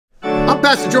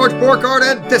I'm Pastor George Borkard,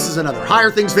 and this is another Higher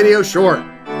Things video short.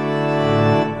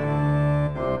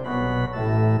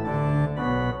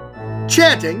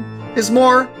 Chanting is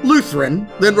more Lutheran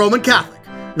than Roman Catholic.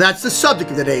 That's the subject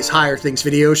of today's Higher Things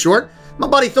video short. My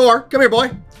buddy Thor, come here,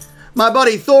 boy. My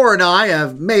buddy Thor and I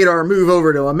have made our move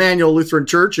over to Emmanuel Lutheran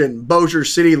Church in Bossier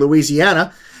City,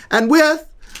 Louisiana, and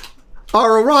with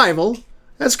our arrival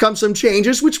has come some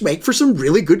changes which make for some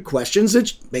really good questions,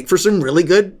 that make for some really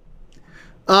good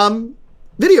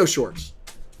video shorts.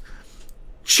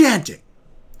 Chanting.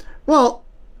 Well,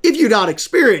 if you've not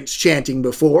experienced chanting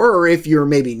before, or if you're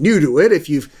maybe new to it, if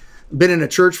you've been in a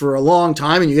church for a long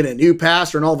time and you get a new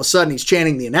pastor and all of a sudden he's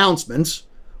chanting the announcements,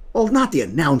 well, not the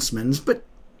announcements, but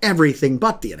everything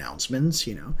but the announcements,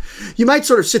 you know, you might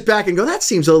sort of sit back and go, that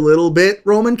seems a little bit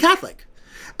Roman Catholic.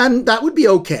 And that would be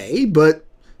okay, but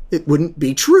it wouldn't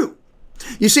be true.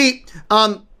 You see,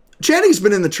 chanting's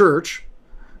been in the church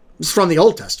from the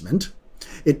Old Testament.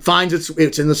 It finds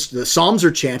it's in the Psalms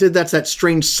are chanted. That's that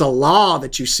strange Salah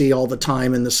that you see all the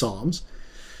time in the Psalms.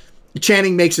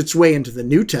 Chanting makes its way into the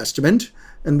New Testament,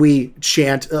 and we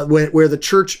chant where the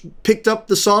church picked up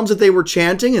the Psalms that they were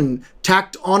chanting and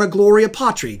tacked on a Gloria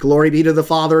Patri, glory be to the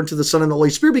Father and to the Son and the Holy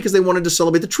Spirit, because they wanted to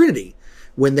celebrate the Trinity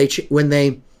when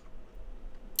they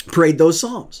prayed those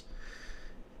Psalms.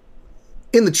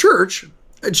 In the church,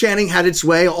 chanting had its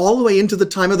way all the way into the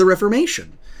time of the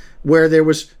Reformation, where there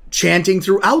was chanting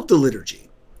throughout the liturgy,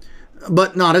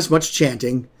 but not as much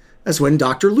chanting as when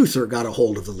Dr. Luther got a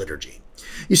hold of the liturgy.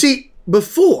 You see,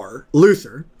 before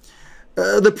Luther,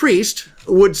 the priest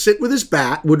would stand with his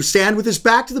back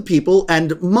to the people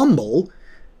and mumble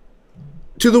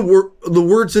to the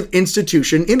words of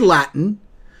institution in Latin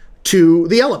to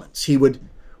the elements. He would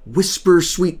whisper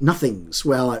sweet nothings.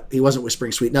 Well, he wasn't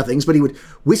whispering sweet nothings, but he would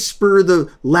whisper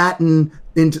the Latin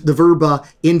into the verba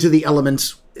into the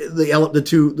elements, the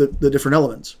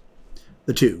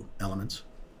two elements.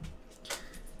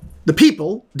 The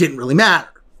people didn't really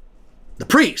matter. The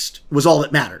priest was all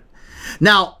that mattered.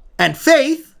 Now, and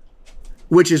faith,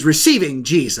 which is receiving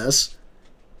Jesus,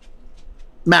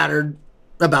 mattered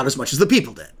about as much as the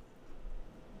people did.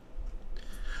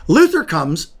 Luther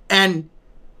comes and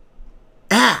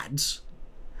adds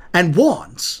and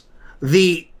wants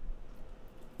the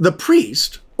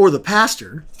priest or the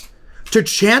pastor to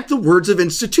chant the words of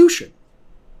institution.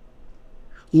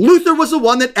 Luther was the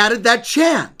one that added that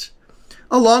chant,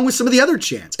 along with some of the other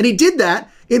chants. And he did that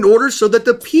in order so that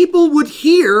the people would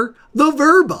hear the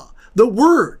verba, the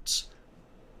words,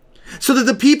 so that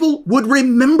the people would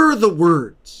remember the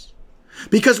words.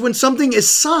 Because when something is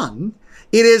sung,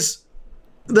 it is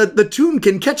the tune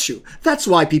can catch you. That's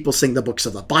why people sing the books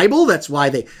of the Bible. That's why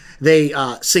they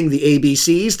sing the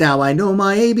ABCs. Now I know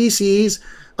my ABCs.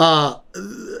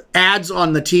 Ads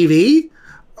on the TV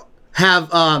have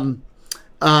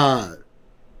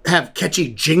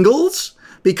catchy jingles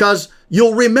because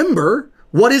you'll remember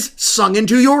what is sung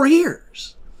into your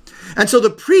ears. And so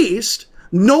the priest,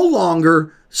 no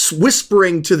longer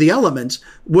whispering to the elements,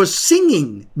 was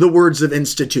singing the words of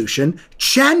institution,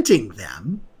 chanting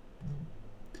them.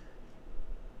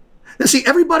 Now see,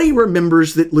 everybody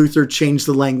remembers that Luther changed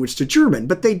the language to German,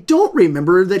 but they don't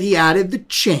remember that he added the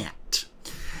chant.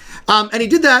 And he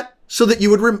did that so that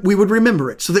we would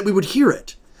remember it, so that we would hear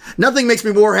it. Nothing makes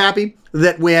me more happy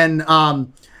that when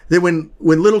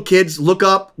little kids look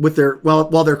up with their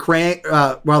while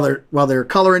they're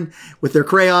coloring with their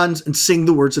crayons and sing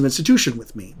the words of institution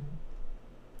with me.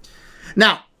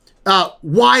 Now,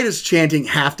 why does chanting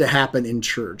have to happen in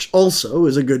church? Also,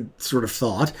 is a good sort of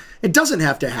thought. It doesn't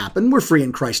have to happen. We're free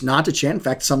in Christ not to chant. In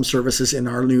fact, some services in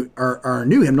our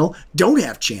new hymnal don't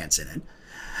have chants in it.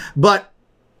 But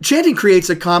chanting creates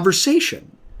a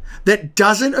conversation that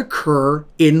doesn't occur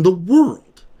in the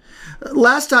world.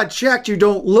 Last I checked, you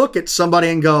don't look at somebody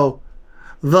and go,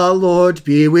 "The Lord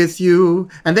be with you,"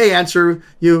 and they answer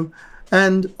you,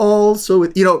 "And also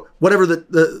with," you know, whatever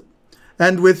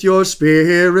and with your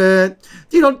spirit.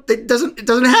 You know, it doesn't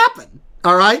happen.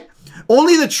 All right.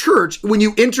 Only the church, when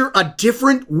you enter a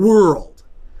different world.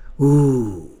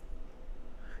 Ooh.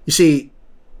 You see,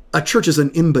 a church is an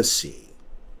embassy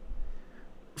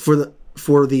for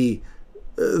the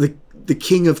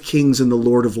King of Kings and the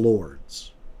Lord of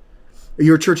Lords.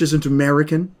 Your church isn't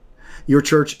American. Your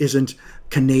church isn't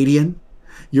Canadian.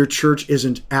 Your church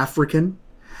isn't African.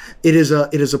 It is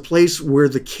a place where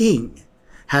the King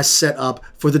has set up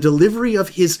for the delivery of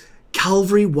his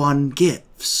Calvary won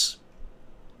gifts.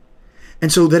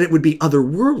 And so that it would be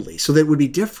otherworldly, so that it would be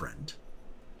different.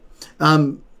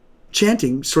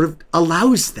 Chanting sort of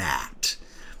allows that.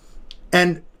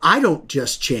 And I don't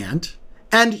just chant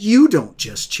And you don't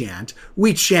just chant,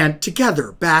 we chant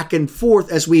together, back and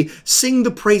forth, as we sing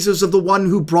the praises of the one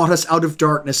who brought us out of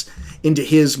darkness into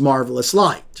his marvelous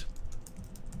light.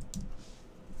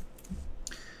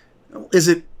 Does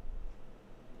it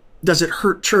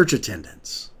hurt church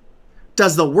attendance?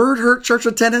 Does the word hurt church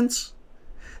attendance?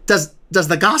 Does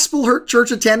the gospel hurt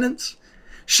church attendance?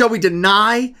 Shall we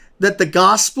deny that the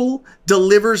gospel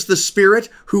delivers the Spirit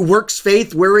who works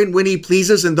faith wherein when he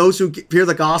pleases, and those who hear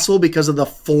the gospel because of the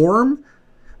form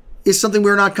is something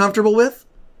we're not comfortable with?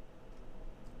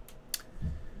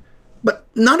 But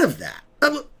none of that.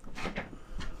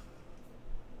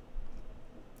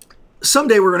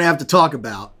 Someday we're going to have to talk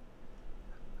about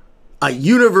a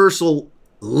universal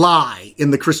lie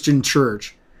in the Christian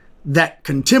church that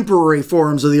contemporary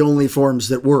forms are the only forms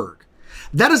that work.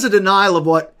 That is a denial of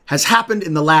what has happened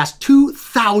in the last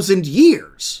 2,000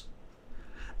 years.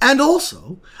 And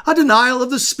also a denial of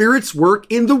the Spirit's work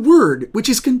in the Word, which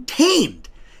is contained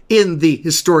in the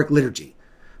historic liturgy.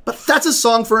 But that's a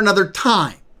song for another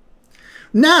time.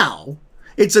 Now,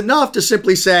 it's enough to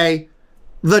simply say,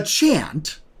 the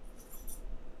chant,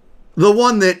 the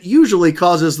one that usually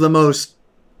causes the most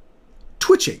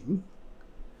twitching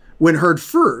when heard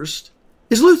first,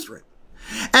 is Lutheran.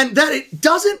 And that it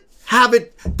doesn't have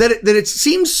it, that it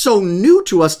seems so new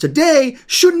to us today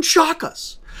shouldn't shock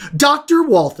us. Dr.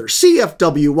 Walther,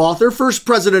 CFW Walther, first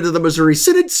president of the Missouri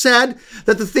Synod, said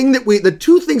that the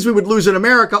two things we would lose in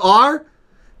America are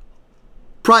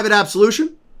private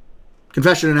absolution,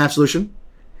 confession and absolution,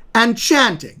 and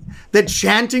chanting. That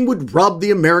chanting would rub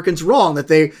the Americans wrong, that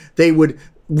they would,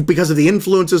 because of the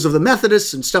influences of the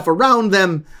Methodists and stuff around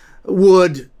them,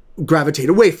 would gravitate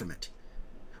away from it.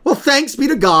 Well, thanks be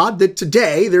to God that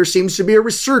today there seems to be a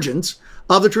resurgence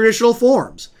of the traditional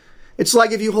forms. It's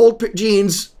like if you hold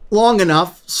jeans long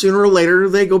enough, sooner or later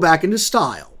they go back into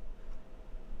style.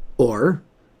 Or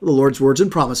the Lord's words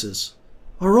and promises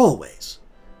are always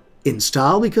in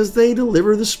style because they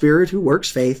deliver the Spirit who works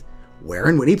faith where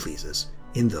and when he pleases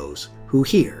in those who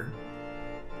hear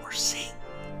or sing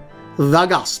the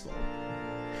gospel.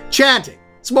 Chanting,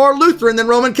 it's more Lutheran than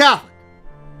Roman Catholic.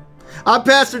 I'm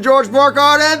Pastor George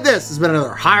Borgard, and this has been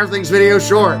another Higher Things video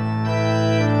short.